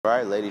All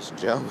right, ladies and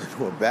gentlemen,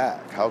 we're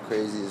back. How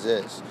crazy is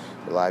this?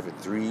 We're live in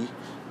 3,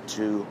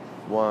 2,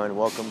 1.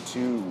 Welcome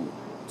to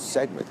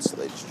Segments,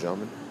 ladies and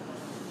gentlemen.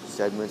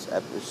 Segments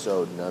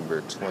episode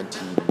number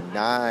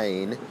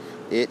 29.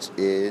 It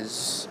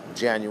is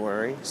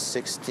January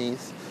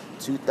 16th,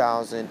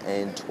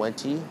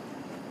 2020.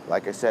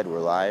 Like I said, we're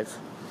live.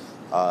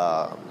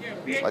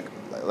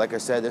 Like I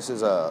said, this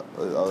is a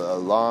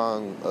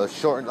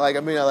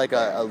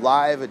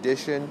live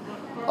edition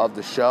of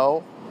the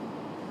show.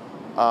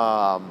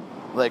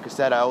 Like I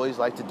said, I always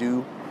like to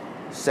do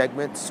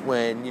segments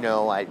when,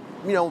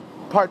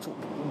 parts,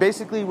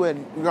 basically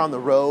when you're on the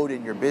road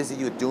and you're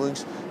busy with doing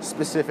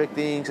specific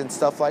things and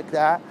stuff like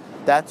that.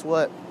 That's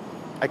what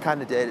I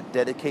kind of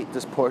dedicate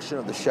this portion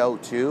of the show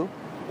to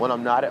when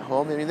I'm not at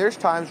home. I mean, there's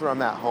times where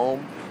I'm at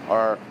home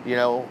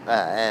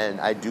and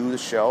I do the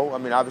show. I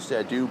mean, obviously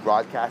I do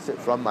broadcast it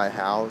from my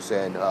house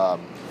and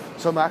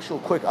some actual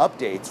quick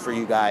updates for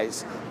you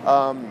guys.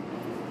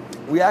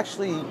 We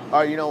actually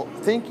are,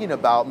 thinking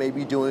about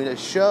maybe doing a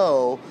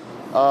show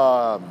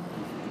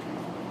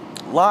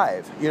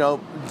live,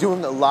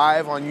 doing it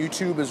live on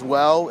YouTube as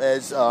well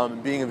as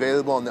being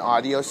available in the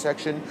audio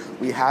section.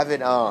 We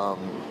haven't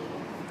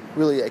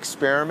really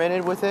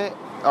experimented with it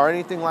or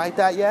anything like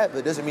that yet, but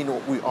it doesn't mean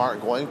we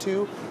aren't going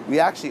to. We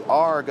actually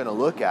are going to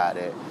look at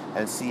it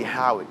and see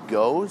how it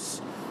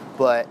goes,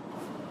 but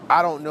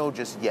I don't know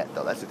just yet,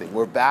 though. That's the thing.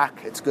 We're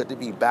back. It's good to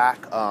be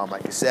back.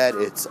 Like I said,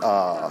 it's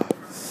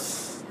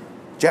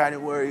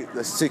January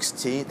the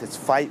 16th. It's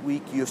Fight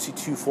Week. UFC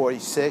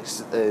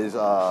 246 is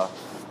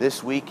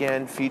this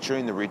weekend,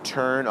 featuring the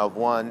return of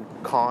one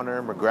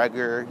Conor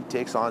McGregor. He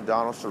takes on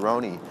Donald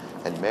Cerrone,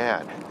 and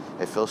man,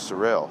 it feels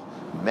surreal.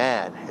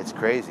 Man, it's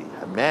crazy.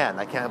 Man,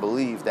 I can't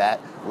believe that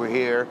we're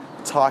here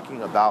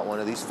talking about one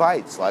of these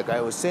fights. Like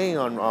I was saying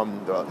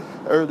on the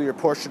earlier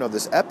portion of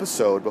this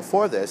episode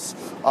before this,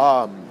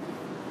 how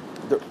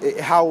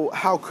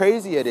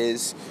crazy it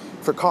is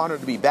for Conor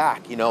to be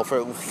back.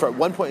 For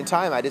one point in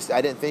time, I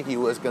didn't think he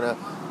was gonna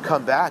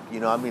come back.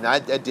 I mean, I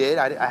did.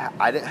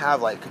 I didn't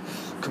have like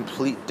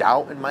complete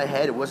doubt in my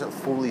head. It wasn't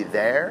fully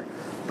there,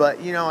 but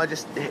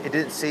it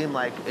didn't seem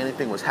like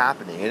anything was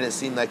happening. It didn't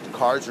seem like the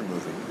cards were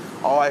moving.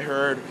 All I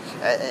heard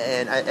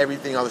and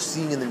everything I was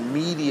seeing in the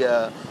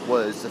media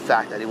was the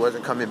fact that he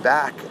wasn't coming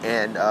back,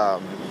 and I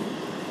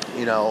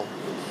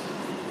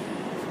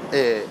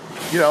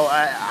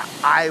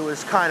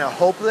was kind of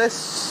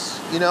hopeless,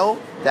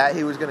 that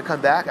he was going to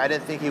come back. I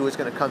didn't think he was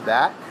going to come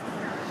back.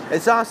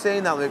 It's not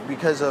saying that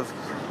because of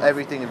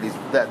everything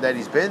that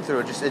he's been through.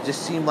 It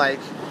just seemed like,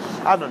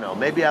 I don't know,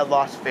 maybe I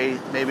lost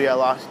faith, maybe I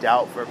lost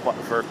doubt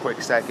for a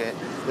quick second.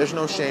 There's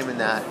no shame in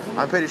that.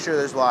 I'm pretty sure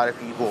there's a lot of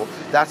people.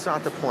 That's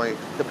not the point.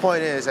 The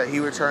point is that he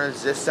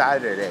returns this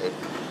Saturday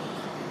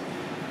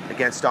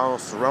against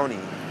Donald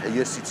Cerrone at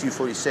UFC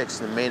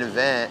 246 in the main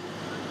event.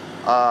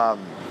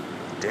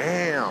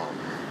 Damn.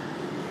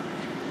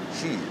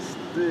 She's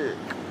thick.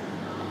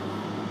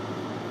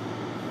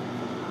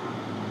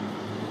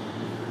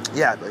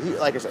 Yeah, but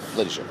like I said,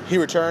 ladies and gentlemen, he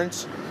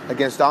returns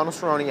against Donald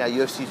Cerrone at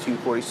UFC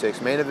 246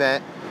 main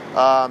event.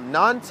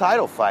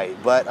 Non-title fight,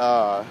 but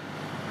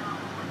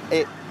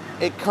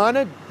it kind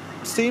of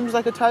seems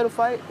like a title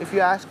fight, if you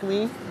ask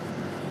me,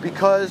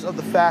 because of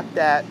the fact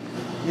that,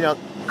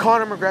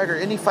 Conor McGregor,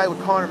 any fight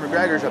with Conor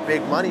McGregor is a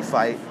big money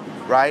fight,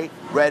 right?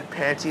 Red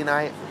Panty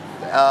Night,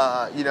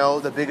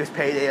 the biggest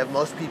payday of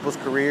most people's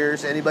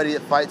careers. Anybody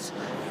that fights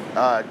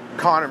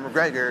Conor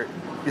McGregor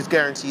is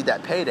guaranteed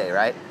that payday,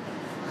 right?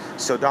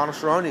 So Donald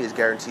Cerrone is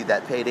guaranteed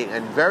that payday,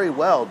 and very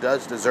well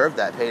does deserve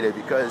that payday,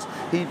 because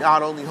he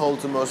not only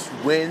holds the most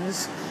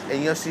wins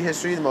in UFC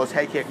history, the most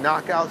head kick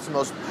knockouts, the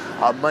most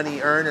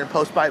money earned in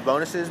post-fight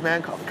bonuses.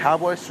 Man,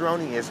 Cowboy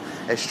Cerrone is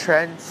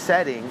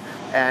trend-setting,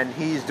 and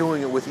he's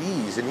doing it with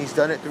ease, and he's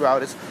done it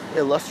throughout his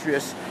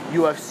illustrious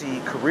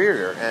UFC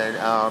career. And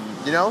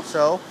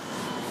so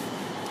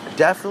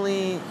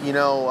definitely,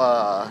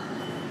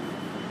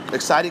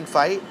 exciting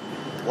fight.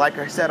 Like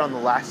I said on the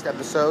last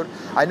episode,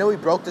 I know we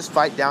broke this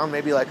fight down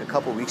maybe like a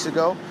couple weeks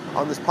ago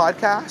on this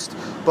podcast,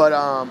 but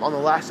on the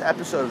last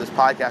episode of this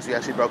podcast, we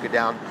actually broke it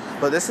down.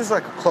 But this is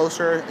like a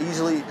closer,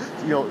 easily,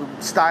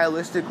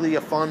 stylistically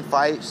a fun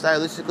fight,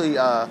 stylistically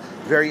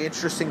very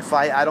interesting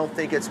fight. I don't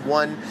think it's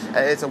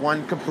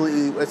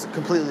completely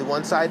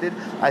one-sided.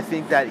 I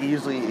think that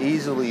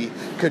easily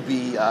could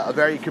be a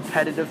very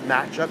competitive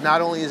matchup.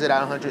 Not only is it at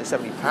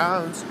 170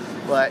 pounds,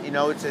 but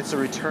it's a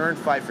return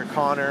fight for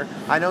Conor.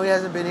 I know he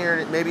hasn't been here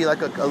in maybe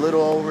like a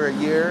little over a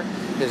year.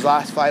 His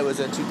last fight was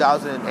in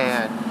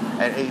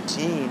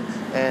 2018,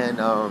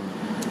 and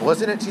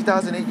wasn't it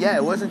 2008? Yeah,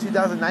 it was in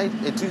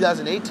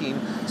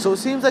 2018. So it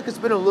seems like it's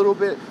been a little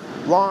bit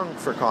long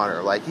for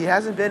Conor. Like, he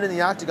hasn't been in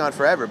the octagon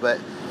forever, but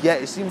yeah,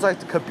 it seems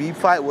like the Khabib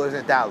fight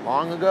wasn't that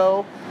long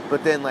ago.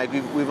 But then, like,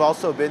 we've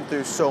also been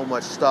through so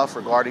much stuff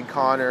regarding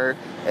Conor,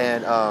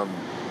 and I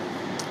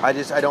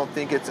don't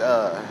think it's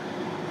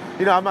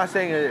I'm not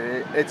saying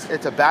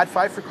it's a bad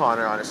fight for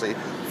Conor, honestly.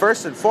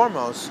 First and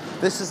foremost,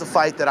 this is the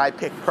fight that I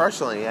picked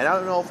personally, and I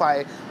don't know if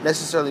I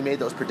necessarily made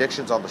those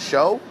predictions on the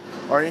show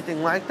or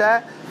anything like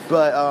that,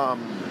 But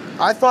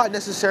I thought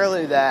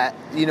necessarily that,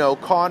 you know,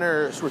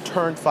 Conor's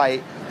return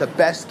fight, the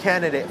best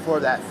candidate for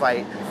that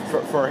fight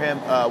for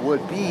him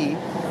would be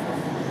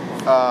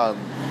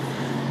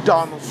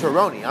Donald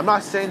Cerrone. I'm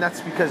not saying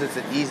that's because it's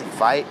an easy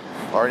fight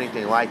or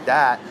anything like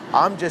that.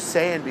 I'm just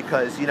saying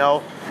because, you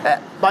know,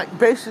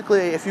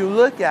 basically, if you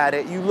look at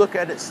it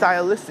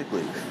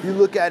stylistically. You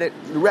look at it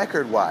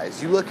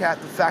record-wise. You look at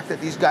the fact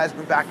that these guys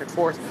went back and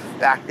forth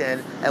back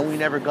then, and we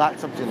never got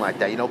something like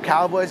that. You know,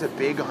 Cowboy's a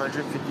big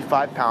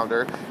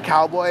 155-pounder.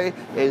 Cowboy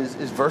is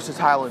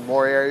versatile in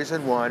more areas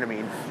than one. I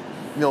mean,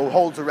 you know,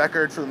 holds a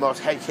record for the most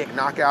head kick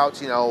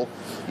knockouts.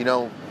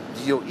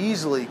 You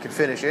easily can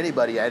finish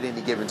anybody at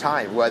any given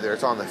time, whether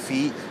it's on the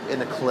feet, in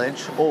the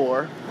clinch,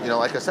 or, you know,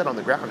 like I said, on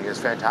the ground. He has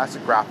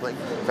fantastic grappling,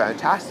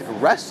 fantastic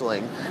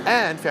wrestling,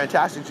 and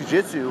fantastic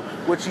jiu-jitsu,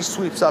 which he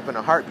sweeps up in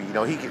a heartbeat. You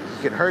know, he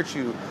can hurt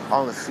you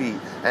on the feet,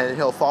 and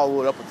he'll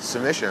follow it up with a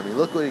submission. I mean,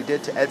 look what he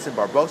did to Edson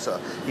Barbosa.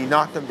 He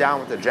knocked him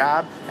down with a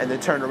jab, and then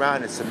turned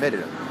around and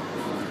submitted him.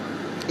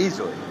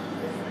 Easily.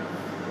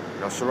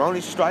 You know,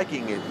 Cerrone's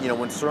striking it. You know,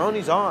 when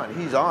Cerrone's on,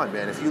 he's on,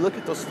 man. If you look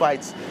at those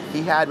fights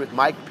he had with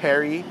Mike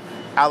Perry,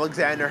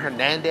 Alexander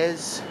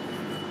Hernandez,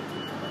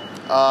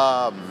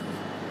 Al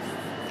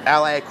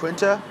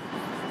Iaquinta.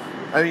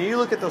 I mean, you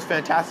look at those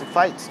fantastic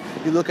fights,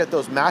 you look at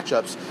those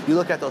matchups, you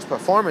look at those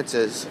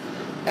performances,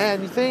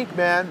 and you think,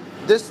 man,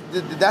 that's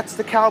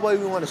the Cowboy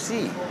we want to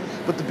see.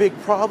 But the big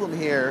problem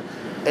here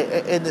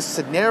in this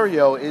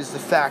scenario is the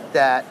fact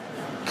that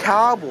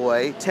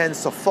Cowboy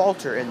tends to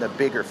falter in the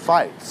bigger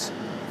fights.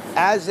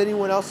 As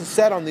anyone else has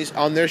said on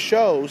their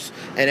shows,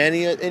 and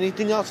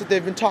anything else that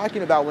they've been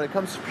talking about when it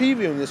comes to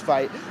previewing this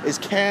fight, is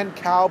can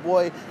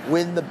Cowboy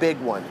win the big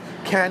one?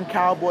 Can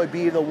Cowboy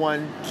be the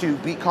one to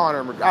beat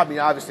Conor? I mean,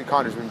 obviously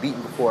Conor's been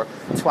beaten before,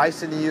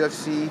 twice in the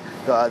UFC,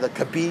 the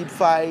Khabib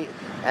fight,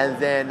 and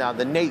then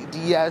the Nate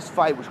Diaz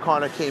fight, which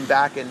Conor came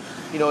back and,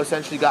 you know,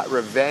 essentially got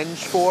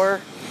revenge for.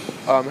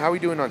 How are we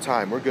doing on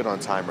time? We're good on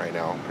time right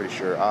now, I'm pretty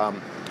sure.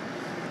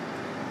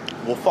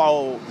 We'll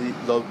follow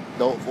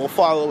we'll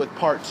follow with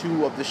part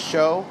 2 of the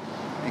show,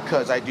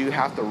 because I do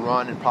have to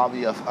run in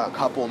probably a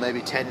couple,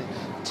 maybe 10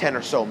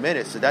 or so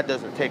minutes, so that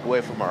doesn't take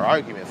away from our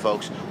argument,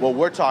 folks. What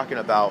we're talking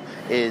about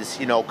is,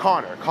 you know,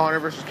 Conor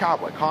versus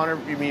Cowboy. Conor,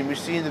 I mean, we've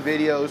seen the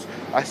videos,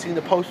 I've seen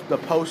the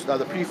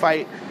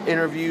pre-fight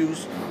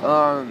interviews.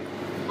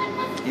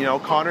 You know,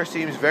 Conor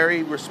seems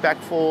very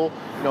respectful,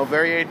 you know,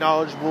 very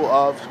knowledgeable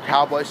of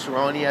Cowboy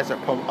Cerrone as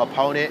an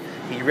opponent.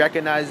 He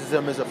recognizes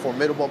him as a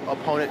formidable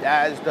opponent,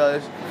 as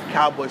does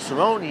Cowboy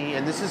Cerrone,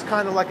 and this is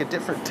kind of like a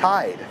different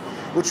tide,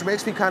 which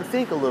makes me kind of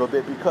think a little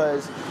bit,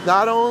 because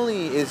not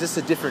only is this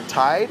a different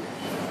tide,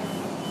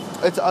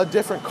 it's a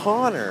different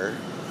Conor,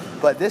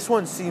 but this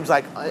one seems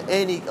like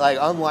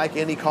unlike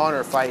any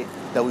Conor fight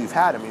that we've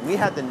had. I mean, we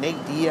had the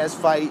Nate Diaz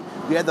fight,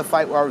 we had the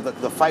fight where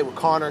the fight with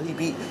Conor, he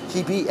beat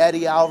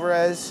Eddie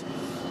Alvarez,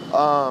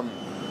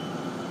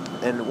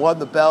 and won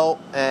the belt,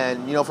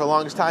 and, you know, for the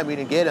longest time we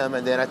didn't get him,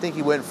 and then I think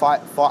he went and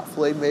fought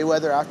Floyd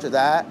Mayweather after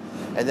that,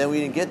 and then we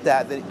didn't get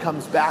that. Then he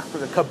comes back for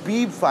the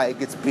Khabib fight,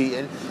 gets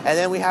beaten, and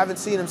then we haven't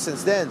seen him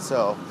since then.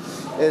 So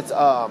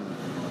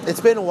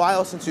it's been a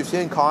while since we've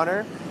seen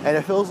Conor, and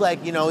it feels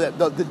like, you know,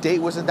 that the date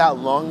wasn't that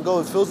long ago.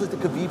 It feels like the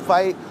Khabib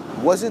fight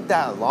wasn't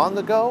that long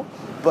ago,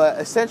 but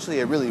essentially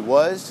it really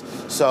was.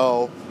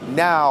 So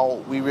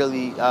now we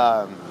really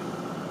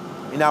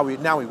now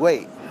we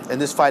wait,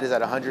 and this fight is at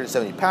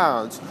 170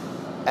 pounds.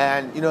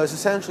 And, you know, it's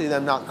essentially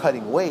them not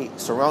cutting weight.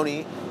 Cerrone,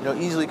 you know,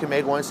 easily can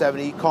make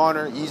 170.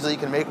 Conor easily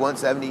can make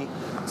 170.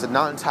 It's a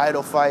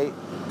non-title fight.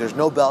 There's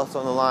no belts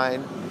on the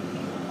line.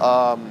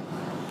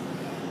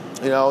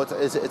 You know,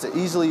 it's an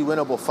easily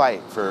winnable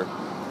fight for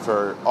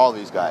all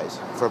these guys,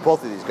 for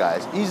both of these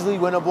guys. Easily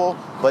winnable,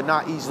 but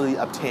not easily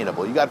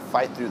obtainable. You got to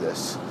fight through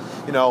this.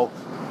 You know,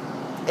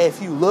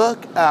 if you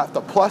look at the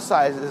plus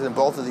sizes in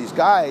both of these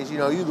guys, you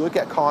know, you look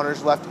at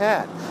Conor's left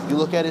hand, you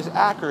look at his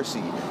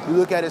accuracy, you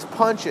look at his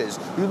punches,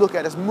 you look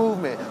at his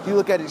movement, you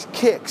look at his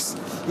kicks,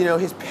 you know,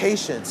 his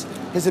patience,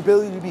 his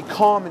ability to be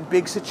calm in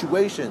big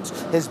situations,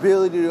 his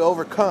ability to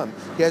overcome.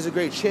 He has a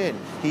great chin.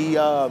 He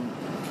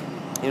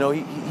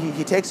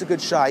takes a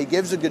good shot, he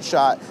gives a good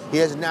shot, he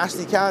has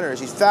nasty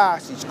counters, he's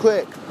fast, he's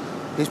quick.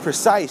 He's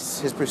precise,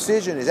 his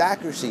precision, his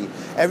accuracy,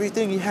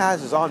 everything he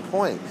has is on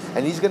point,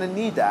 and he's going to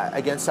need that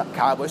against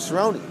Cowboy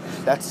Cerrone.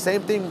 That's the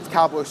same thing with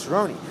Cowboy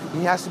Cerrone.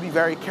 He has to be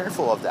very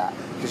careful of that,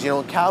 because, you know,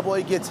 when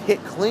Cowboy gets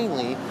hit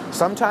cleanly,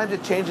 sometimes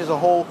it changes the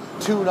whole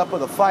tune-up of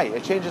the fight.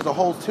 It changes the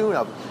whole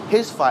tune-up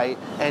his fight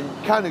and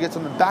kind of gets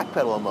him in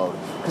backpedal mode.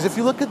 Because if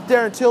you look at the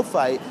Darren Till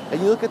fight, and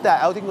you look at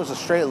that, I think it was a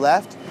straight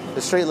left, the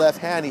straight left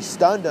hand, he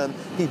stunned him,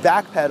 he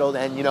backpedaled,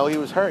 and, you know, he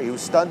was hurt. He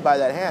was stunned by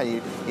that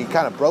hand. He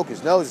kind of broke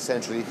his nose,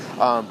 essentially.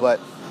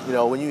 But, you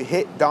know, when you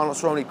hit Donald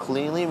Cerrone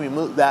cleanly, we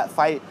moved that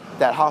fight,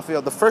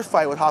 the first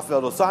fight with Rafael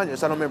Dos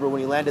Anjos, I don't remember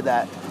when he landed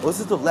that. Was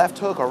it the left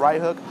hook or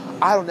right hook?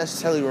 I don't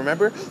necessarily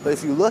remember. But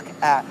if you look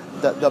at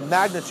the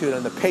magnitude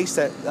and the pace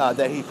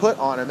that he put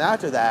on him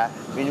after that,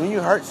 I mean, when you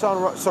hurt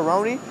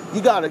Cerrone,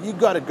 you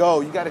gotta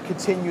go. You gotta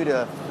continue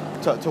to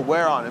to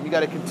wear on him. You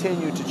got to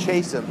continue to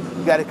chase him.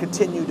 You got to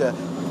continue to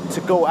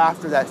go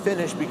after that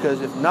finish,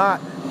 because if not,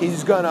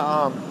 he's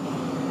gonna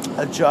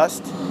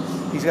adjust.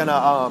 He's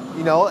gonna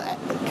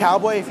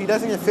Cowboy, if he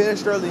doesn't get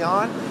finished early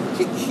on,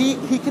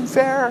 he can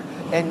fare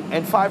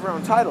and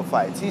 5-round title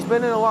fights. He's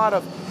been in a lot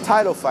of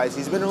title fights.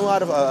 He's been in a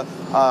lot of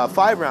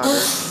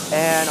 5-rounders,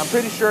 and I'm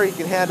pretty sure he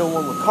can handle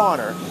one with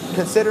Conor,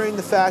 considering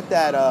the fact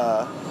that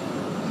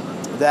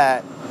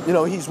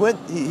he's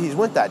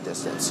went that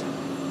distance.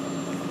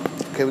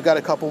 Okay, we got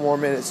a couple more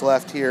minutes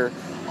left here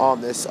on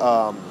this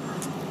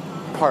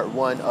part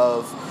 1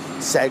 of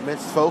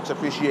segments, folks. I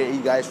appreciate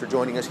you guys for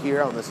joining us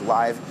here on this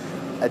live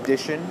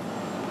edition.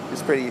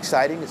 It's pretty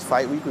exciting. It's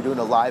fight week. We're doing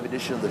a live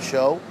edition of the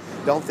show.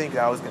 Don't think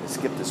I was going to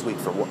skip this week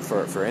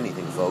for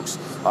anything, folks.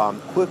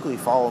 Quickly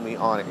follow me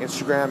on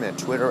Instagram and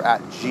Twitter at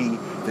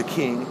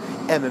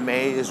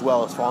GTheKingMMA, as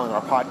well as following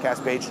our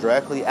podcast page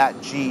directly at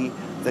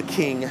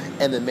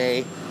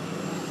GTheKingMMA.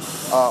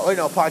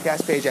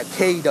 Podcast page at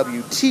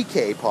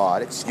KWTK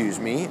Pod, excuse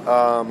me.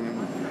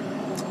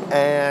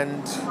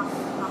 And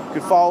you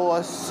can follow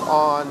us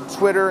on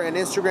Twitter and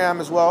Instagram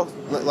as well.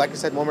 Like I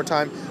said, one more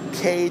time,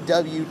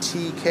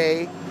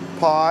 KWTK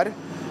Pod,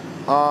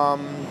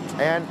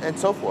 and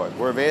so forth.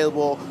 We're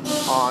available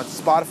on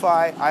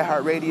Spotify,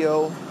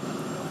 iHeartRadio,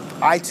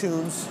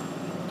 iTunes.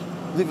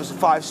 Leave us a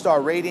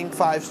 5-star rating,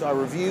 5-star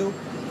review.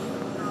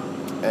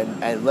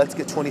 And let's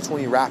get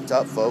 2020 wrapped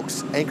up,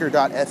 folks.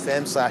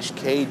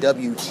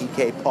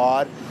 Anchor.fm/KWTK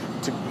Pod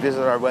to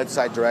visit our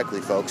website directly,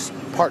 folks.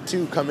 Part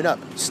 2 coming up.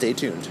 Stay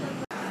tuned.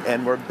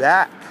 And we're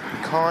back.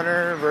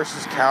 Conor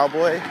versus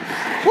Cowboy.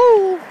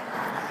 Woo!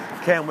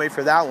 Can't wait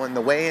for that one.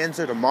 The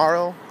weigh-ins are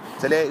tomorrow.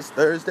 Today's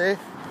Thursday.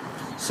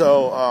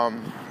 So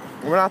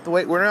we're not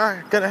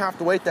gonna have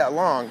to wait that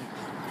long.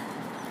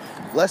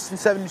 Less than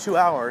 72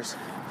 hours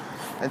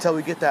until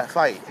we get that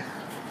fight.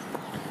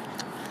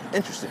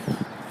 Interesting.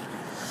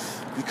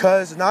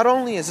 Because not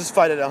only is this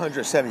fight at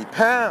 170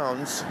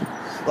 pounds,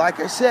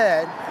 like I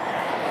said,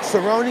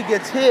 Cerrone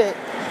gets hit,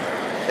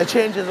 it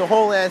changes the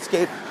whole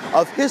landscape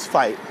of his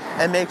fight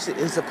and makes it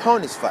his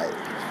opponent's fight.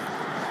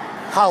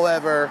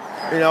 However,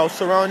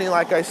 Cerrone,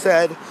 like I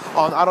said,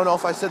 I don't know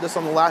if I said this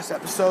on the last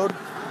episode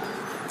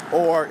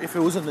or if it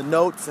was in the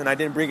notes and I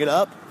didn't bring it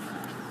up,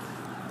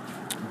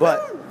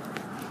 but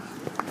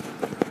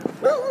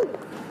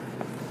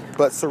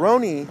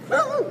Cerrone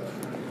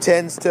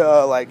tends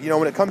to,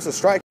 when it comes to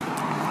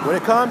when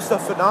it comes to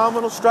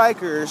phenomenal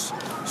strikers,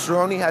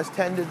 Cerrone has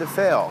tended to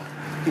fail.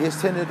 He has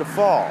tended to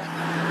fall.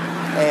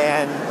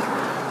 And,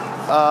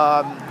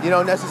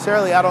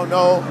 necessarily, I don't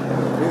know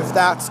if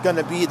that's going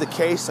to be the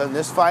case in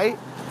this fight.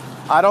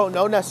 I don't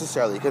know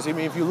necessarily, because,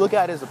 if you look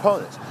at his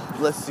opponents,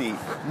 let's see,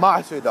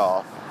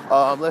 Masvidal,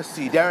 let's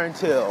see, Darren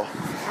Till,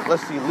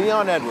 let's see,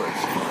 Leon Edwards.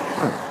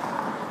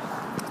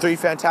 3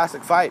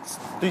 fantastic fights.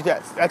 3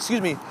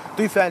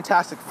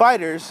 fantastic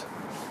fighters.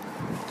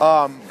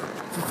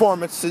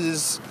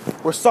 Performances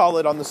were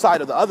solid on the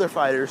side of the other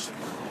fighters,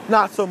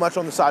 not so much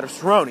on the side of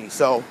Cerrone.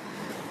 So,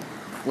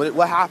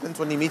 what happens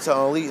when he meets an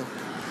elite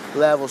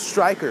level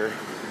striker?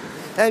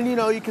 And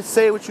you can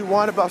say what you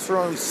want about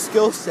Cerrone's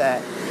skill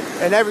set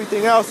and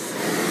everything else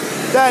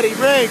that he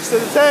brings to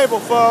the table,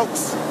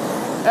 folks.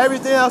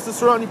 Everything else that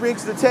Cerrone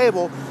brings to the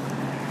table,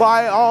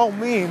 by all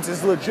means,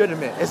 is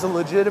legitimate. It's a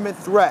legitimate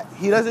threat.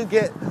 He doesn't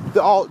get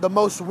the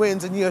most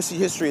wins in UFC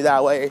history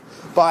that way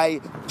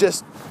by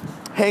just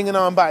hanging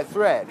on by a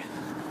thread.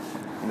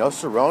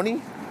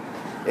 Cerrone,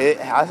 it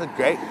has a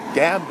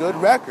damn good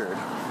record.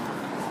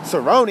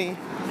 Cerrone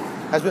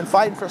has been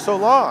fighting for so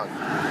long,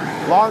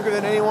 longer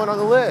than anyone on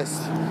the list.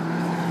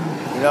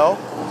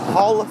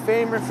 Hall of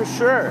Famer for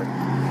sure.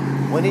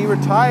 When he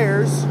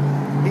retires,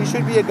 he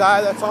should be a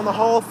guy that's on the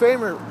Hall of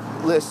Famer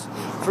list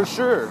for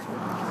sure.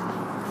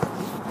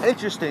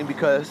 Interesting,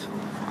 because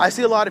I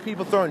see a lot of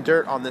people throwing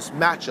dirt on this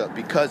matchup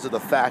because of the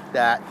fact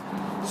that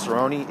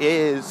Cerrone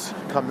is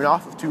coming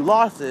off of 2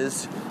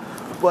 losses,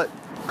 but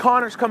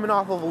Conor's coming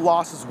off of a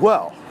loss as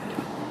well.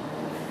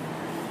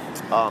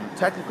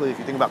 Technically, if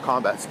you think about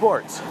combat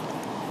sports,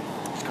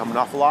 he's coming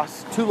off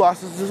 2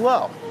 losses as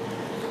well.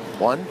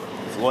 One,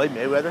 Floyd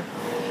Mayweather,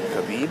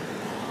 Khabib.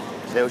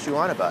 Say what you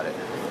want about it.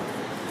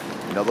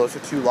 Those are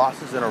 2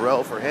 losses in a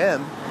row for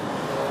him.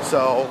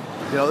 So,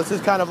 this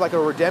is kind of like a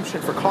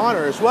redemption for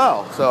Conor as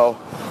well. So,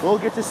 we'll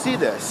get to see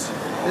this.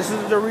 This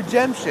is the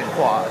redemption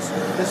clause.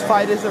 This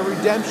fight is a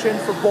redemption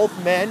for both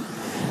men.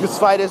 This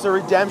fight is a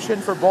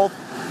redemption for both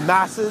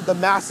the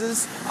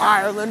masses,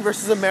 Ireland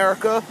versus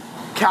America,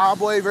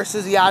 Cowboy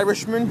versus the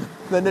Irishman,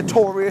 the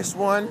notorious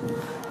one,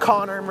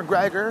 Conor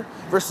McGregor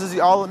versus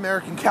the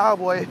All-American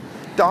Cowboy,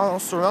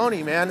 Donald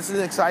Cerrone, man. This is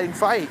an exciting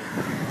fight.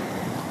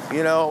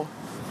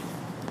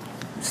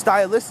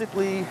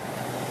 Stylistically,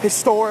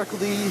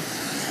 historically,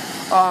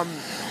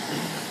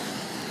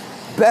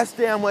 best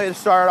damn way to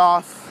start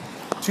off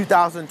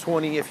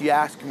 2020, if you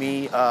ask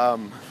me.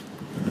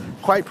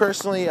 Quite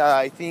personally,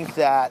 I think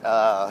that,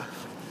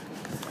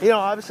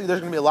 obviously there's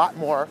going to be a lot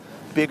more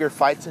bigger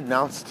fights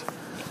announced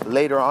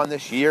later on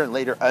this year and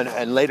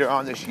later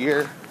on this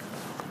year.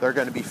 They're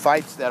going to be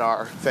fights that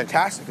are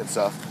fantastic and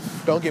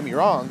stuff. Don't get me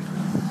wrong.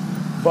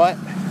 But,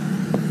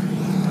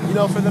 you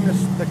know, for them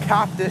to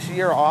cap this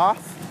year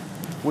off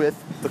with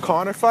the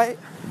Conor fight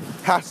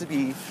has to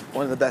be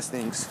one of the best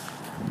things,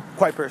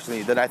 quite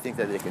personally, that I think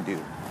that they can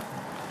do.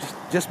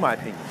 Just my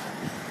opinion.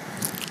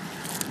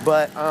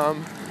 But,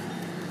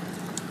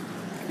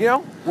 you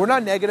know, we're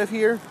not negative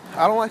here.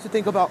 I don't like to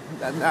think about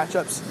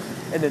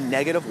matchups in a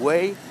negative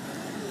way,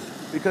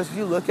 because if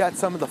you look at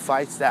some of the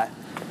fights that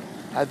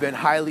have been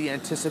highly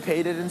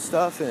anticipated and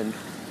stuff, and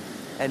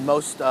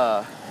most,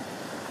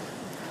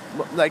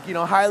 like, you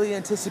know, highly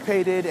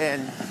anticipated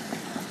and,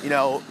 you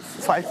know,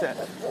 fights that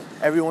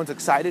everyone's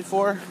excited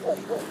for,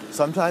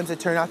 sometimes they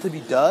turn out to be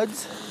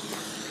duds.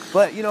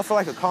 But, you know, for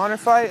like a Conor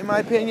fight, in my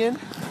opinion,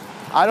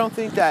 I don't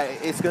think that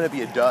it's going to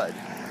be a dud.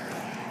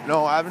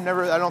 No, I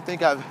don't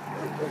think I've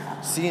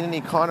seen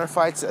any Conor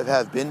fights that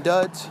have been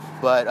duds,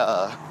 but,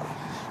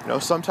 you know,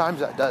 sometimes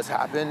that does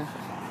happen.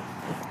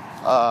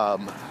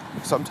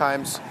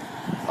 Sometimes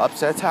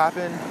upsets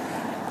happen.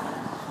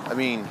 I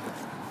mean,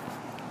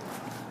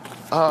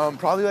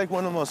 probably like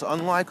one of the most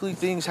unlikely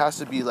things has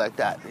to be like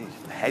that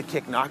head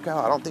kick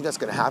knockout. I don't think that's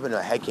going to happen in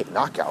a head kick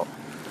knockout.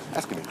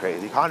 That's going to be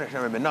crazy. Conor's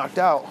never been knocked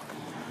out.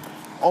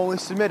 Only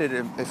submitted,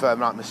 if I'm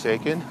not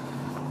mistaken.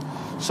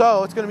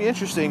 So it's going to be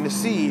interesting to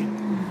see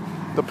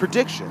the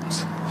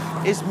predictions.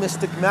 Is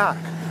Mystic Mac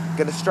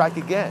going to strike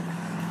again?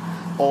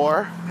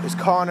 Or is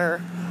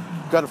Conor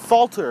going to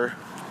falter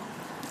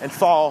and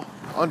fall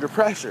under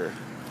pressure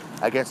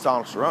against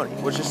Donald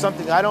Cerrone? Which is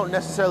something I don't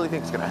necessarily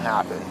think is going to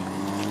happen.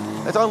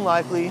 It's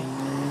unlikely.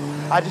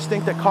 I just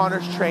think that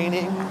Conor's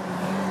training,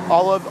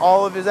 all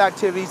of his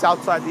activities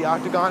outside the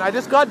octagon. I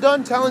just got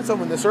done telling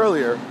someone this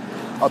earlier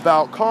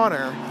about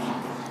Conor.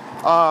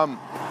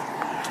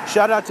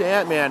 Shout out to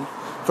Ant-Man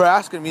for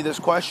asking me this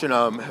question.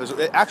 It was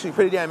actually a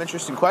pretty damn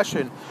interesting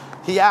question.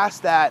 He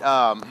asked that,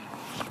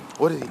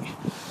 what did he?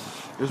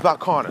 It was about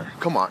Conor.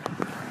 Come on.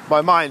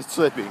 My mind's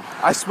slipping.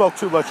 I smoke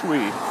too much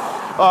weed.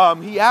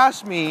 He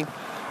asked me,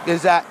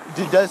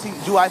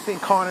 do I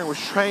think Conor was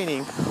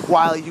training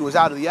while he was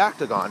out of the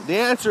octagon? The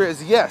answer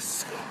is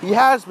yes. He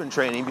has been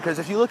training, because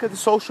if you look at the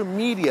social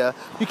media,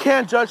 you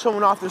can't judge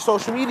someone off their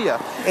social media.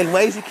 In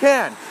ways you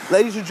can.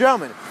 Ladies and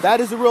gentlemen, that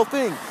is the real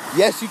thing.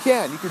 Yes, you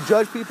can. You can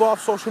judge people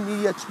off social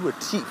media to a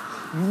T.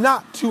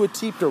 Not to a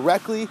T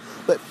directly,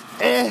 but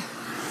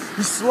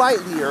you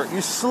slightly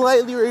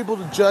are able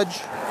to judge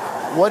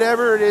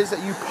whatever it is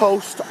that you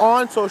post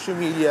on social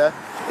media.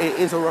 It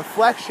is a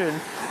reflection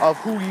of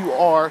who you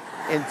are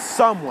in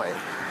some way.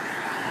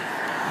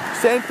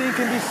 Same thing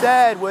can be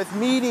said with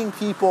meeting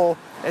people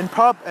in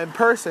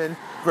person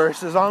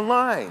versus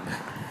online.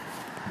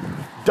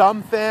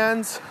 Dumb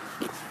fans,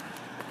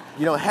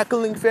 you know,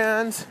 heckling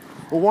fans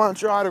will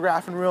want your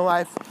autograph in real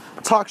life,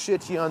 talk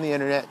shit to you on the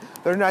internet.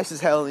 They're nice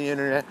as hell on the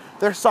internet.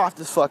 They're soft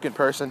as fuck in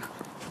person.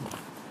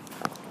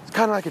 It's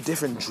kind of like a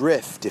different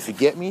drift, if you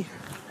get me.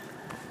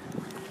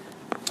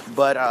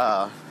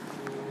 But,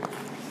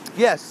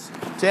 yes,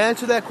 to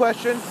answer that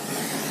question,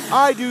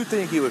 I do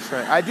think he was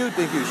training. I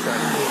think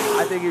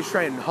he was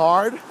training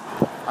hard.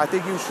 I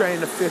think he was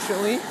training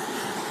efficiently.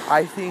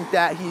 I think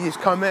that he's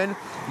come in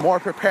more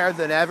prepared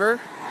than ever.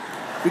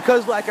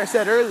 Because, like I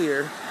said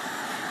earlier,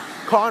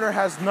 Conor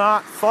has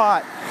not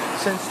fought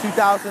since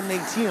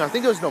 2018. I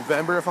think it was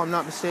November, if I'm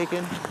not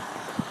mistaken.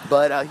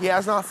 But he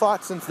has not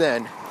fought since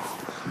then.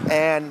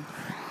 And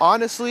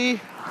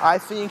honestly, I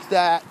think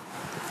that,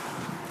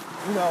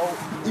 you know,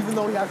 even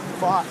though he hasn't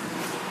fought,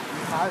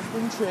 he has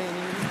been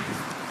training,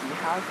 he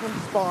has been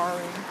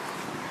sparring,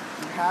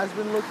 he has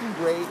been looking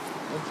great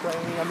in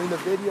training. I mean, the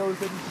videos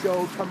that he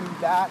showed coming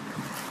back,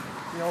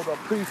 you know, the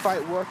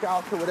pre-fight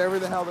workouts or whatever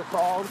the hell they're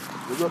called,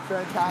 he looked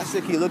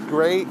fantastic, he looked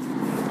great,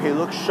 he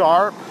looked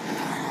sharp,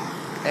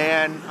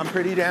 and I'm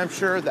pretty damn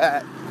sure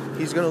that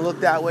he's going to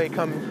look that way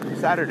come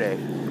Saturday.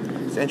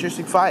 It's an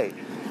interesting fight.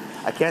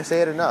 I can't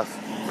say it enough.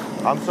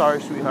 I'm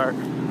sorry, sweetheart.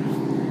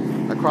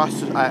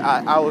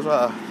 I was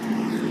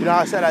you know,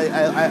 I said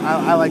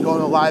I like going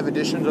to live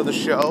editions of the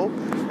show,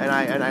 and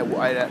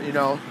I you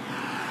know,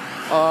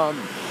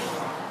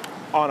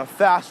 on a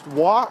fast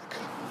walk.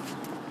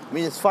 I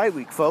mean, it's fight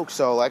week, folks.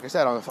 So, like I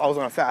said, I was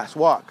on a fast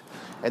walk,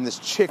 and this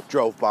chick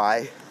drove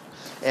by,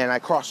 and I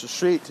crossed the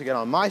street to get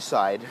on my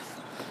side,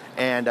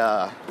 and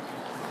I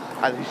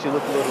think she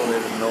looked a little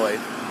bit annoyed.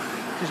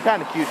 She's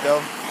kind of cute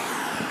though.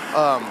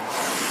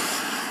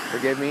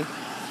 Forgive me.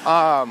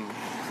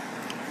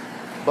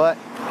 But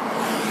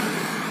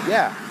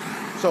yeah,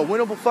 so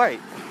winnable fight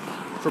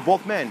for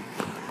both men.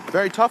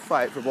 Very tough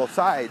fight for both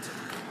sides.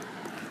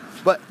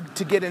 But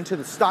to get into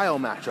the style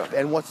matchup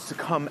and what's to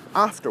come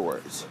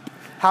afterwards.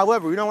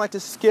 However, we don't like to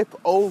skip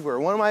over.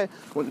 One of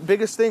the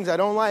biggest things I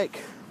don't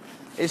like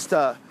is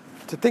to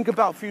think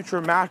about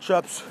future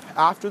matchups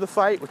after the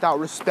fight without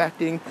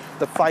respecting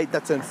the fight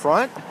that's in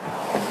front.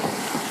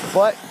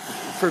 But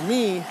for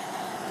me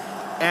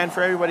and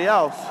for everybody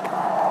else,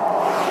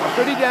 I'm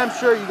pretty damn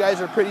sure you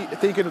guys are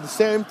thinking of the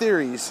same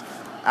theories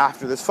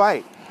after this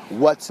fight.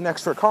 What's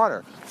next for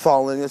Conor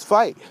following this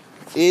fight?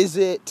 Is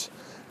it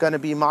going to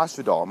be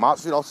Masvidal.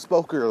 Masvidal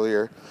spoke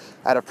earlier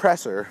at a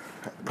press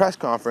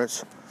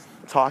conference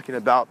talking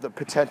about the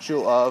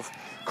potential of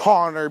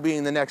Conor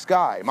being the next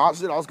guy.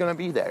 Masvidal's going to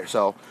be there.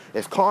 So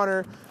if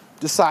Conor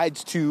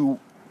decides to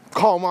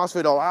call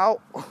Masvidal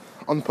out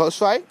on the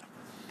post-fight,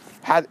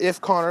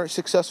 if Conor is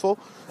successful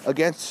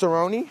against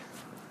Cerrone,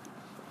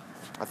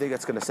 I think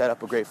that's going to set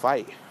up a great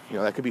fight. You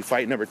know, that could be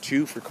fight number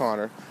 2 for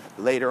Conor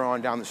later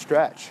on down the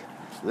stretch,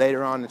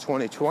 later on in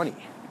 2020.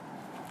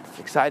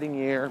 Exciting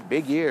year,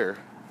 big year.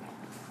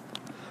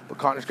 But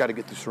Conor's got to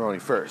get through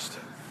Cerrone first.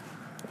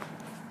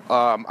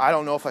 I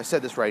don't know if I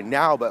said this right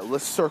now, but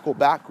let's circle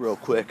back real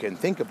quick and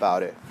think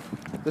about it.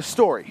 The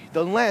story,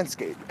 the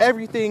landscape,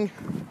 everything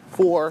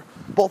for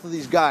both of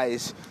these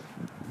guys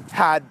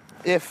had,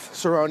 if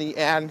Cerrone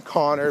and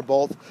Conor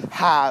both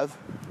have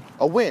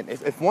a win.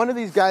 If one of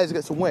these guys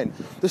gets a win,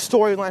 the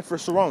storyline for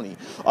Cerrone,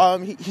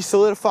 he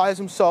solidifies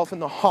himself in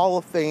the Hall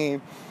of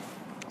Fame.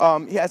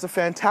 He has a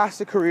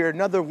fantastic career,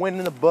 another win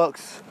in the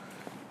books.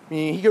 I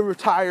mean, he could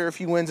retire if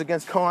he wins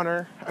against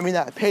Conor. I mean,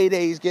 that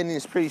payday he's getting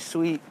is pretty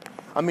sweet.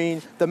 I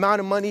mean, the amount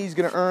of money he's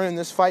going to earn in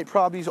this fight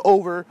probably is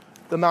over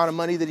the amount of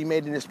money that he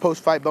made in his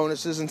post-fight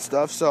bonuses and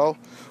stuff. So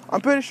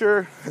I'm pretty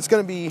sure it's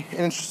going to be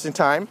an interesting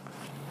time.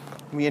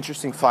 It's going to be an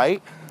interesting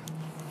fight.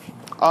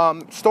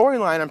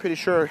 Storyline, I'm pretty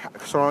sure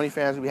Cerrone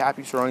fans will be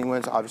happy Cerrone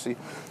wins. Obviously,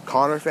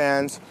 Conor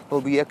fans will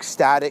be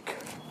ecstatic.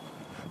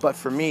 But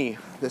for me,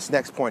 this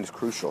next point is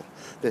crucial.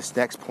 This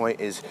next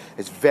point is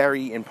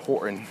very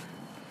important.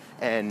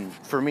 And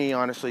for me,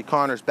 honestly,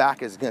 Conor's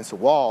back is against the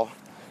wall,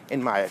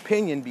 in my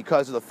opinion,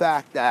 because of the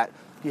fact that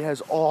he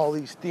has all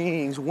these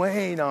things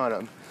weighing on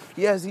him.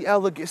 He has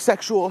the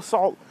sexual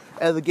assault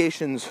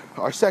allegations,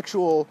 or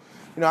sexual,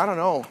 I don't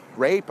know,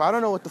 rape. I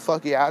don't know what the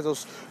fuck he has.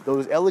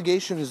 Those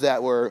allegations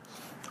that were,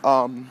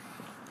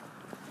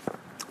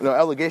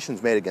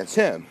 allegations made against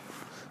him.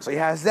 So he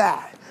has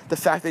that. The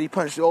fact that he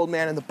punched the old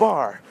man in the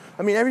bar.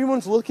 I mean,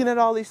 everyone's looking at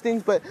all these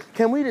things, but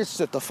can we just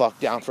sit the fuck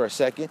down for a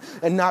second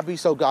and not be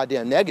so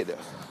goddamn negative?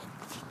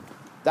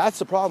 That's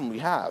the problem we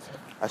have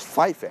as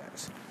fight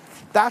fans.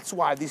 That's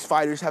why these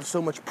fighters have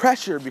so much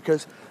pressure,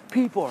 because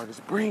people are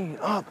just bringing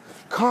up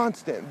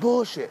constant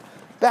bullshit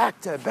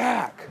back to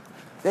back.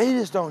 They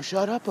just don't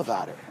shut up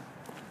about it.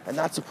 And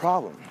that's a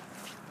problem.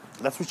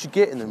 That's what you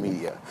get in the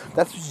media.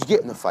 That's what you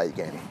get in the fight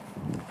game.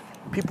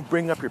 People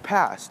bring up your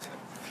past.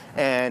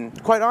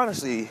 And quite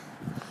honestly,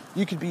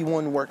 you could be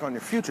one to work on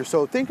your future.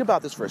 So think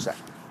about this for a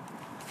second.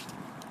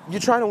 You're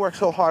trying to work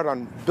so hard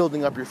on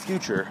building up your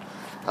future.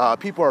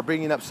 People are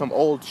bringing up some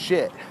old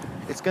shit.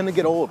 It's going to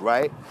get old,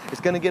 right? It's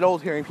going to get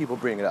old hearing people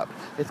bring it up.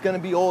 It's going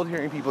to be old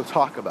hearing people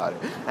talk about it.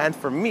 And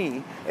for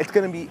me, it's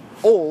going to be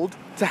old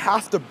to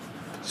have to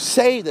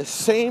say the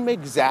same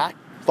exact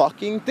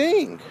fucking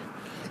thing,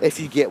 if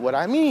you get what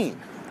I mean.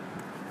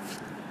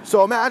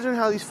 So imagine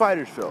how these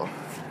fighters feel.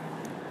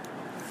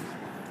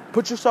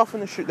 Put yourself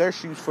in their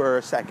shoes for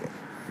a second.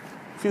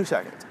 A few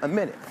seconds. A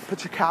minute.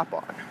 Put your cap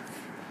on.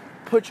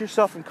 Put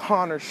yourself in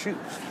Conor's shoes.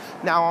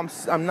 Now,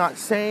 I'm not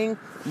saying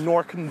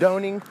nor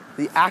condoning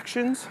the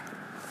actions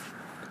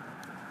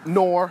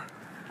nor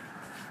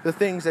the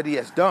things that he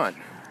has done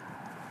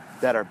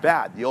that are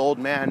bad. The old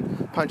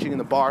man punching in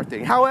the bar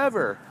thing.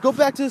 However, go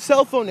back to the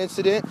cell phone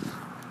incident.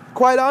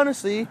 Quite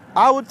honestly,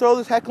 I would throw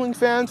this heckling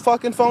fan's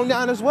fucking phone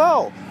down as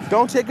well.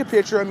 Don't take a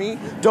picture of me.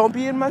 Don't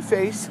be in my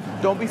face.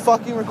 Don't be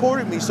fucking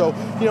recording me. So,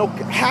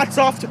 hats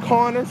off to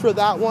Conor for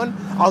that one.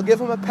 I'll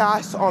give him a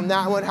pass on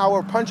that one. How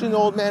we're punching the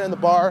old man in the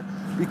bar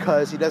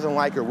because he doesn't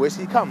like your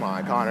whiskey. Come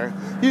on, Conor.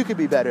 You could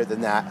be better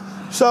than that.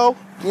 So,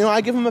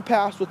 I give him a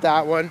pass with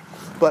that one.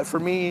 But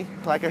for me,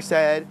 like I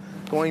said,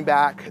 going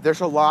back,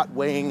 there's a lot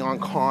weighing on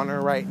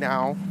Conor right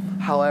now.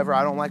 However,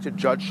 I don't like to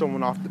judge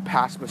someone off the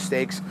past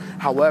mistakes.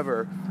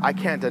 However, I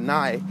can't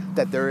deny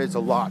that there is a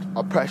lot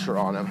of pressure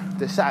on him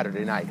this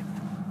Saturday night.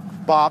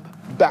 Bob,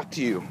 back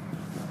to you.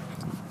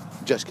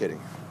 Just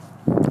kidding.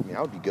 I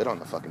would be good on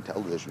the fucking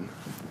television.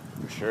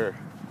 For sure.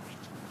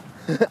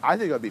 I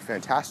think that'd be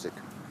fantastic.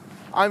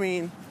 I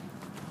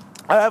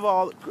have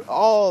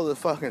all the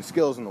fucking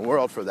skills in the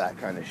world for that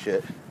kind of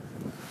shit.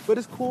 But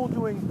it's cool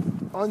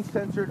doing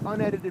uncensored,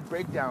 unedited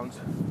breakdowns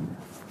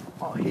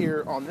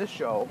here on this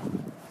show.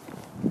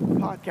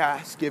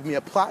 Podcasts give me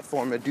a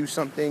platform to do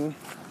something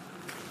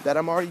that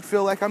I'm already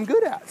feel like I'm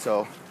good at.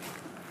 So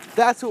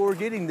that's what we're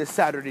getting this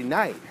Saturday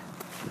night.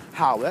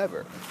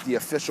 However, the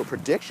official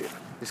prediction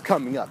is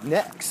coming up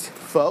next,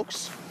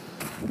 folks.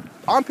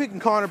 I'm picking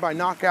Conor by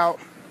knockout.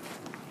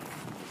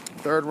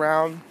 3rd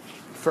round,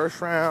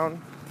 1st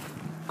round.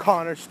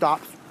 Conor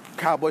stops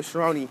Cowboy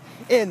Cerrone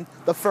in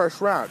the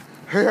 1st round.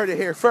 Heard it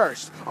here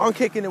first. I'm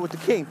kicking it with the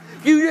king.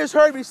 You just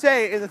heard me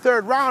say it in the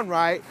 3rd round,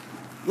 right?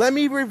 Let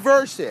me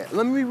reverse it.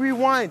 Let me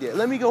rewind it.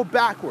 Let me go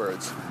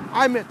backwards.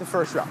 I meant the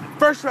 1st round.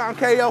 1st round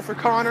KO for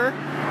Conor.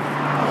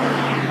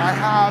 I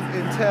have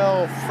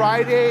until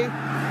Friday,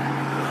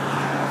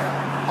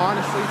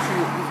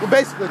 honestly,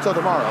 basically until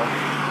tomorrow.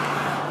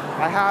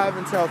 I have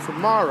until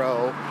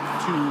tomorrow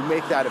to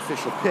make that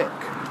official pick.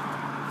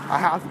 I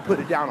have to put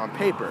it down on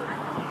paper.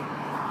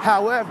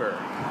 However,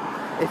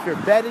 if you're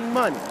betting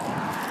money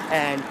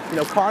and,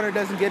 Conor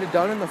doesn't get it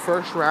done in the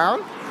first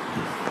round,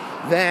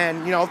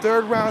 then,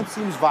 third round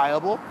seems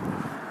viable.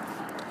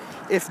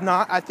 If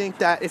not, I think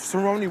that if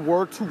Cerrone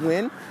were to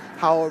win,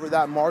 however,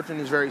 that margin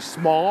is very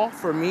small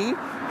for me,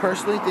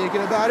 personally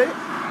thinking about it.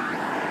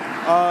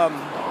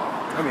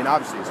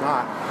 Obviously it's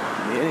not.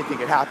 Anything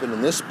could happen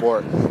in this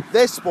sport.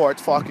 This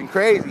sport's fucking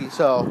crazy,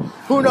 so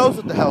who knows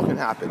what the hell can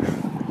happen.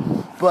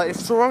 But if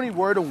Cerrone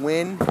were to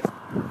win,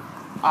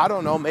 I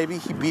don't know, maybe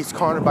he beats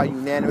Conor by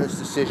unanimous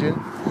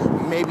decision.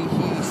 Maybe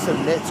he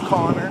submits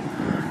Conor.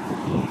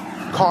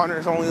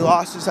 Conor's only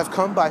losses have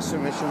come by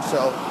submission,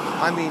 so,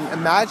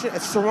 imagine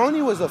if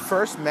Cerrone was the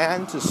first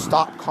man to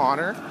stop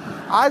Conor,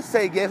 I'd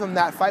say give him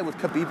that fight with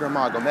Khabib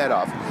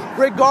Nurmagomedov.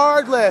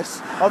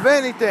 Regardless of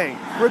anything,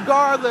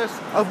 regardless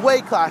of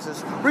weight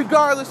classes,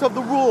 regardless of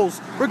the rules,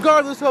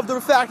 regardless of the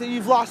fact that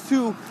you've lost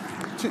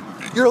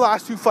your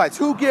last two fights.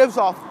 Who gives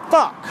a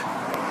fuck?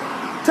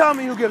 Tell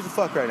me who gives a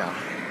fuck right now.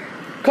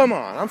 Come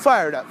on, I'm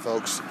fired up,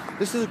 folks.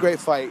 This is a great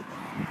fight.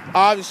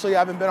 Obviously, I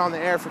haven't been on the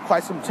air for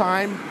quite some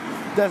time.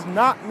 Does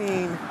not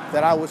mean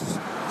that I was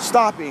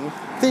stopping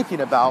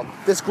thinking about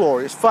this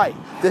glorious fight,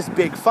 this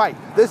big fight,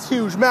 this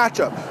huge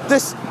matchup.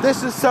 This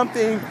is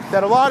something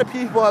that a lot of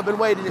people have been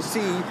waiting to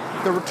see,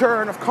 the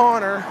return of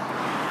Conor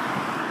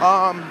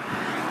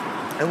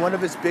in one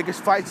of his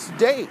biggest fights to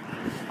date.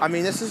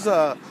 This is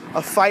a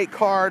fight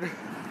card.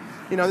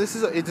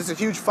 It's a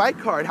huge fight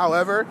card.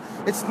 However,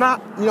 it's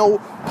not,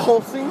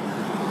 pulsing.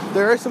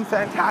 There are some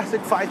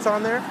fantastic fights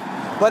on there.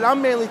 But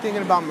I'm mainly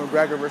thinking about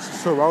McGregor versus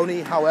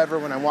Cerrone. However,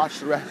 when I watch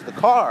the rest of the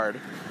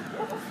card,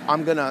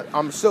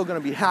 I'm still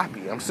gonna be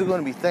happy. I'm still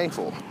gonna be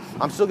thankful.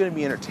 I'm still gonna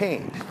be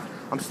entertained.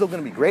 I'm still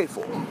gonna be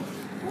grateful.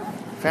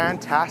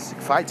 Fantastic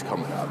fights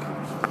coming up.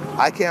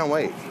 I can't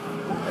wait.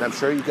 And I'm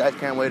sure you guys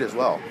can't wait as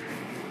well.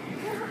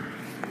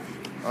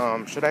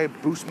 Should I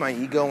boost my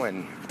ego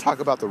and talk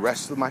about the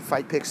rest of my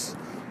fight picks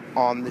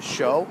on this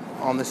show,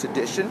 on this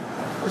edition?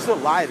 This is a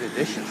live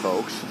edition,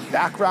 folks.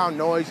 Background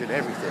noise and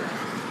everything.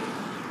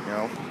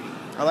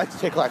 I like to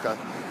take like a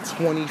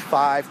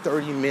 25,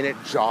 30-minute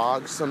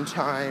jog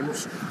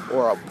sometimes,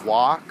 or a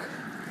walk.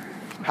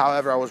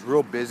 However, I was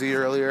real busy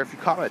earlier. If you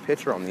caught my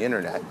picture on the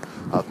internet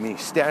of me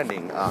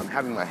standing,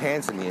 having my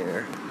hands in the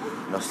air,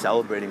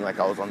 celebrating like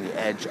I was on the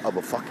edge of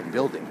a fucking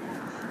building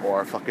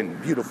or a fucking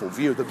beautiful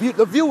view.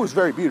 The view was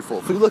very beautiful.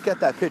 If you look at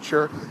that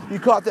picture, you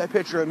caught that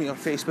picture of me on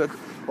Facebook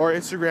or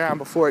Instagram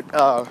before it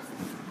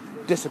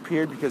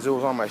disappeared because it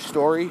was on my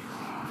story.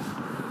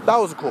 That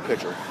was a cool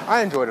picture.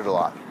 I enjoyed it a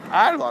lot.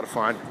 I had a lot of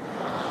fun.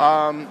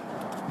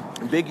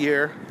 Big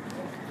year.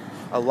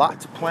 A lot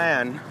to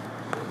plan.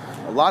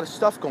 A lot of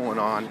stuff going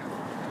on.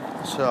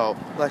 So,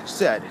 like I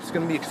said, it's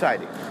going to be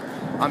exciting.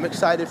 I'm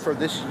excited for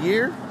this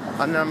year,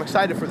 and I'm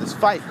excited for this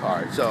fight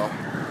card. So,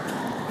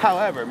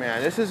 however,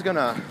 man, this is going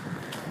to...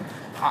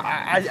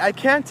 I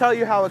can't tell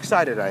you how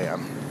excited I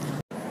am.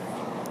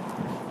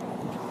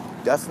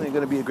 Definitely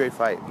going to be a great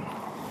fight.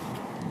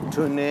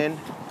 Tune in.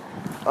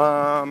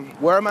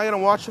 Where am I going to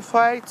watch the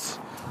fights?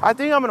 I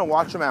think I'm going to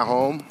watch them at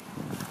home.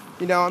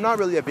 I'm not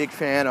really a big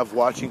fan of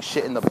watching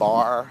shit in the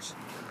bars.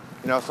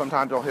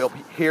 Sometimes I'll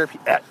hear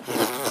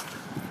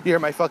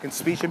my fucking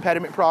speech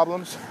impediment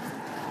problems.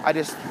 I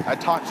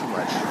talk too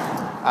much.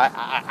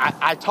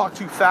 I talk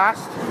too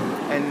fast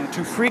and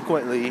too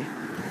frequently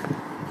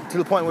to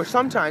the point where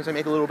sometimes I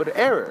make a little bit of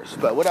errors.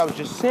 But what I was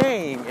just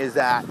saying is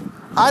that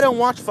I don't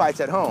watch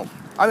fights at home.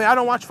 I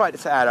don't watch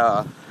fights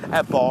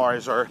at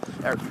bars or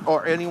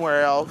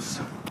anywhere else.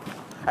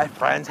 At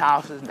friends'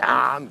 houses,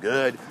 nah, I'm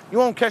good. You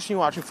won't catch me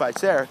watching fights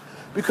there.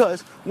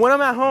 Because when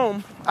I'm at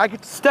home, I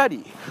get to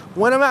study.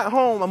 When I'm at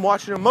home, I'm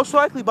watching them most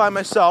likely by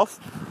myself.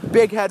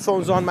 Big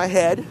headphones on my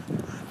head.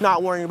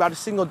 Not worrying about a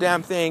single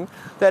damn thing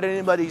that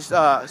anybody's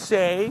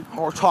saying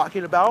or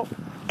talking about.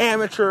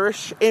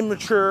 Amateurish,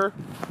 immature,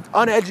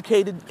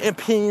 uneducated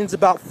opinions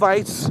about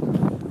fights.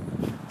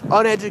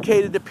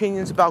 Uneducated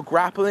opinions about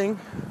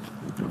grappling.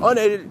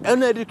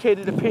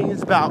 Uneducated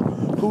opinions about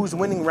who's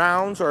winning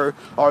rounds or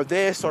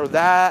this or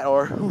that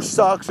or who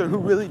sucks or who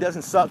really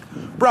doesn't suck.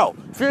 Bro,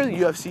 if you're in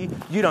the UFC,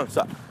 you don't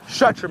suck.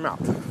 Shut your mouth.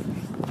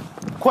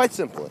 Quite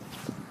simply.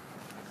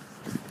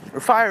 We're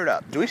fired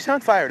up. Do we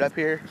sound fired up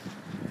here?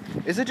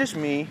 Is it just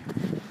me?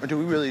 Or do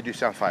we really do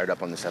sound fired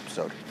up on this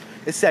episode?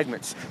 It's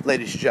segments,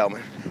 ladies and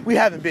gentlemen. We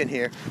haven't been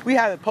here. We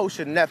haven't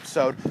posted an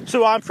episode,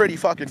 so I'm pretty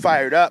fucking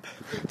fired up.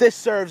 This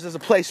serves as a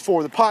place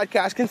for the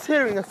podcast,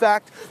 considering the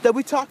fact that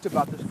we talked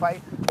about this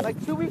fight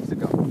like 2 weeks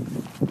ago.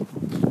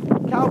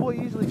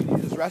 Cowboy usually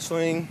uses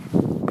wrestling.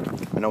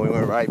 I know we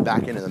went right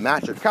back into the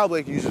matchup.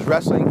 Cowboy can use his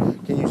wrestling,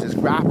 can use his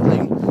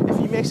grappling. If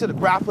he makes it a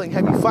grappling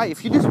heavy fight,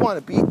 if you just want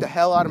to beat the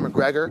hell out of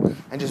McGregor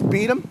and just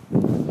beat him,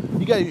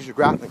 you got to use your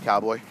grappling,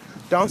 Cowboy.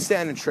 Don't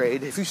stand and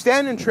trade. If you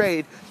stand and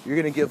trade, you're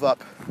going to give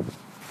up.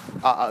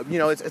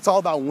 It's all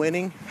about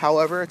winning.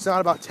 However, it's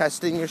not about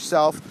testing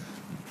yourself.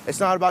 It's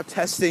not about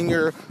testing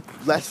your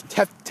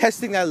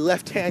testing that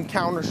left-hand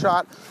counter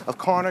shot of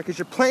Conor, because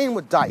you're playing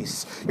with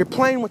dice. You're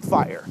playing with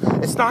fire.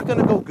 It's not going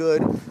to go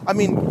good. I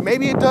mean,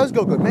 maybe it does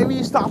go good. Maybe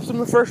he stops him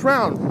in the first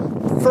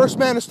round. First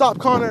man to stop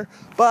Conor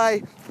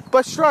by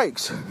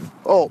strikes.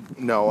 Oh,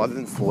 no, other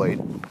than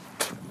Floyd.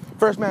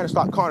 First man to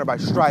stop Conor by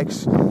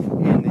strikes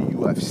in the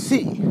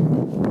UFC.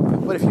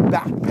 But if you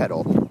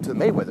backpedal to the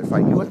Mayweather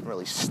fight, he wasn't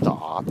really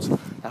stopped.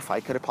 That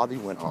fight could have probably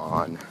went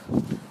on.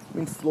 I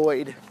mean,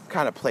 Floyd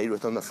kind of played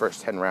with him the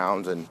first 10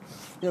 rounds, and,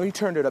 he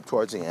turned it up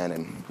towards the end,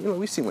 and,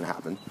 we've seen what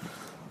happened.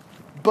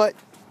 But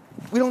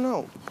we don't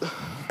know.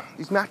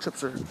 These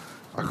matchups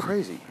are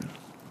crazy.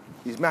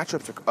 These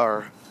matchups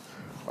are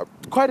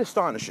quite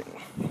astonishing,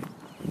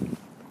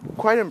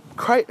 quite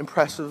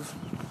impressive,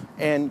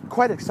 and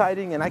quite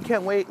exciting, and I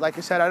can't wait. Like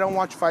I said, I don't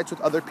watch fights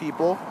with other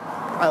people.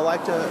 I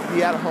like to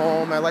be at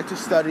home. I like to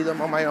study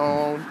them on my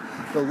own.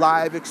 The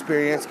live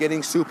experience,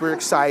 getting super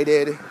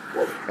excited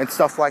and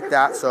stuff like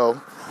that.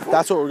 So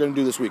that's what we're going to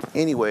do this week.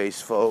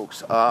 Anyways, folks,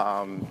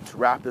 to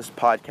wrap this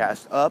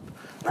podcast up,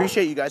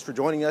 appreciate you guys for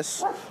joining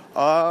us.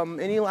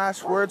 Any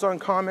last words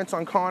comments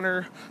on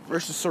Conor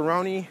versus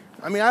Cerrone?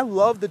 I mean, I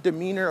love the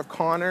demeanor of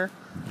Conor,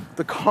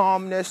 the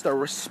calmness, the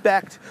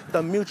respect,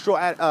 the mutual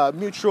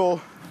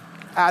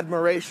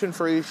admiration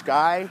for each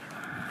guy.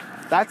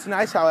 That's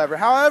nice, however.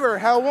 However,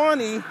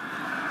 Helwani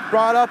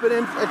brought up an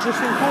interesting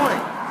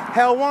point.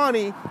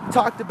 Helwani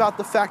talked about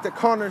the fact that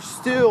Conor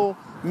still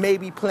may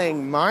be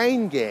playing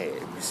mind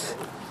games.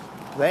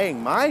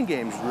 Playing mind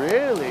games,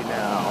 really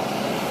now?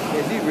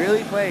 Is he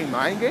really playing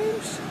mind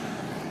games?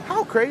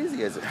 How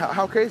crazy is it?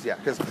 How crazy? Yeah,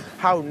 because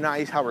how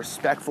nice, how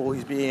respectful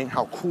he's being,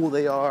 how cool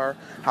they are,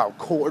 how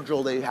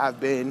cordial they have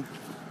been.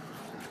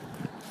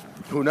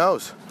 Who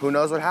knows? Who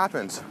knows what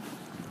happens?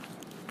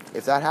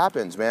 If that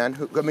happens, man,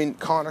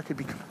 Conor could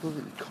be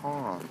completely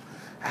calm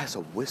as a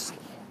whistle.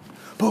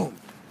 Boom!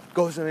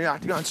 Goes in the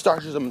octagon,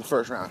 starches him in the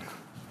first round.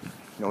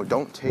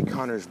 Don't take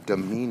Conor's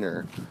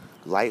demeanor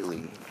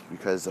lightly,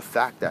 because the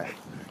fact that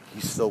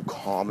he's so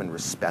calm and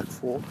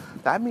respectful,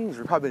 that means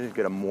we're probably going to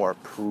get a more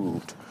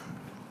approved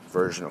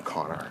version of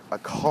Conor. A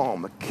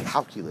calm, a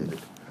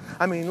calculated.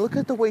 I mean, look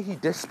at the way he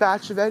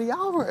dispatched Eddie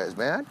Alvarez,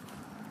 man.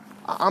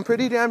 I'm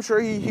pretty damn sure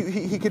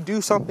he could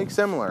do something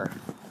similar.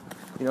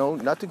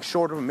 Nothing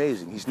short of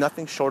amazing. He's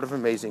nothing short of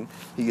amazing.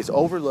 He gets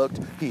overlooked.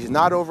 He's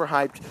not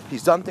overhyped.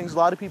 He's done things a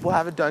lot of people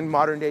haven't done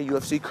modern day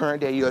UFC,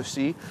 current day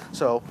UFC.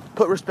 So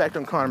put respect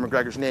on Conor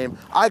McGregor's name.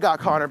 I got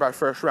Conor by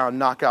first round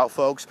knockout,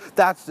 folks.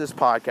 That's this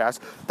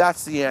podcast.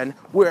 That's the end.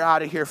 We're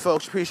out of here,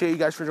 folks. Appreciate you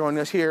guys for joining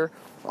us here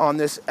on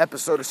this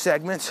episode of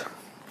Segments.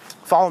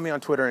 Follow me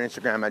on Twitter and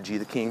Instagram at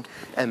GTheKing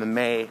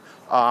MMA.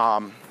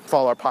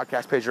 Follow our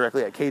podcast page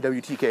directly at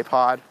KWTK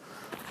Pod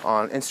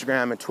on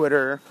Instagram and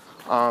Twitter.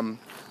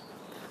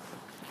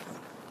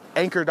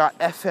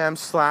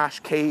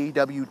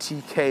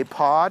 Anchor.fm/KWTK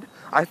pod.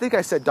 I think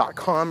I said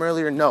 .com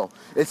earlier. No,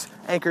 it's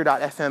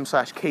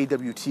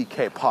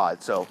Anchor.fm/KWTK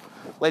pod. So,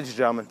 ladies and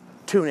gentlemen,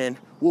 tune in.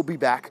 We'll be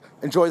back.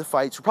 Enjoy the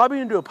fights. We're probably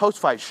going to do a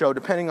post-fight show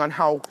depending on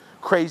how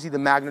crazy the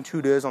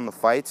magnitude is on the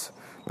fights.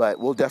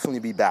 But we'll definitely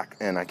be back,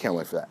 and I can't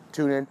wait for that.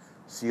 Tune in.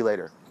 See you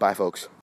later. Bye, folks.